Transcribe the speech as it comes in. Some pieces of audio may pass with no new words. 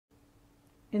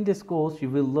In this course, you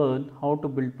will learn how to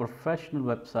build professional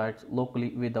websites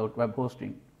locally without web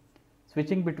hosting,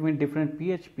 switching between different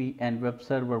PHP and web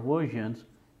server versions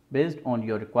based on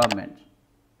your requirements.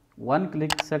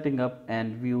 One-click setting up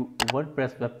and view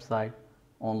WordPress website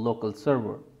on local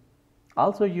server.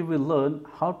 Also, you will learn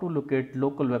how to locate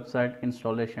local website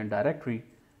installation directory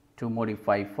to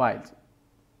modify files,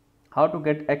 how to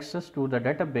get access to the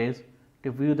database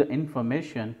to view the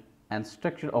information and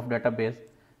structure of database,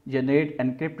 generate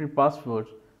encrypted passwords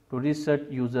to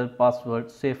reset user password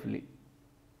safely,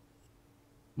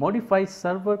 modify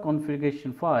server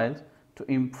configuration files to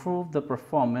improve the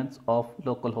performance of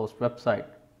localhost website,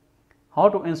 how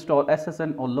to install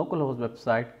SSN on localhost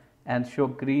website and show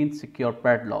green secure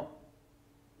padlock,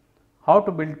 how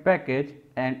to build package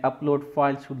and upload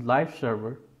files to live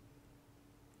server,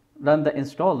 run the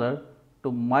installer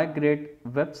to migrate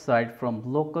website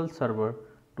from local server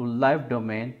to live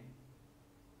domain,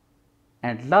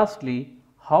 and lastly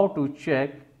how to check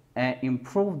and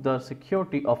improve the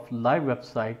security of live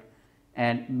website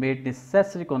and made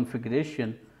necessary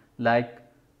configuration like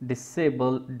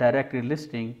disable directory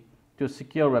listing to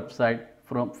secure website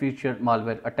from future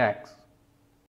malware attacks.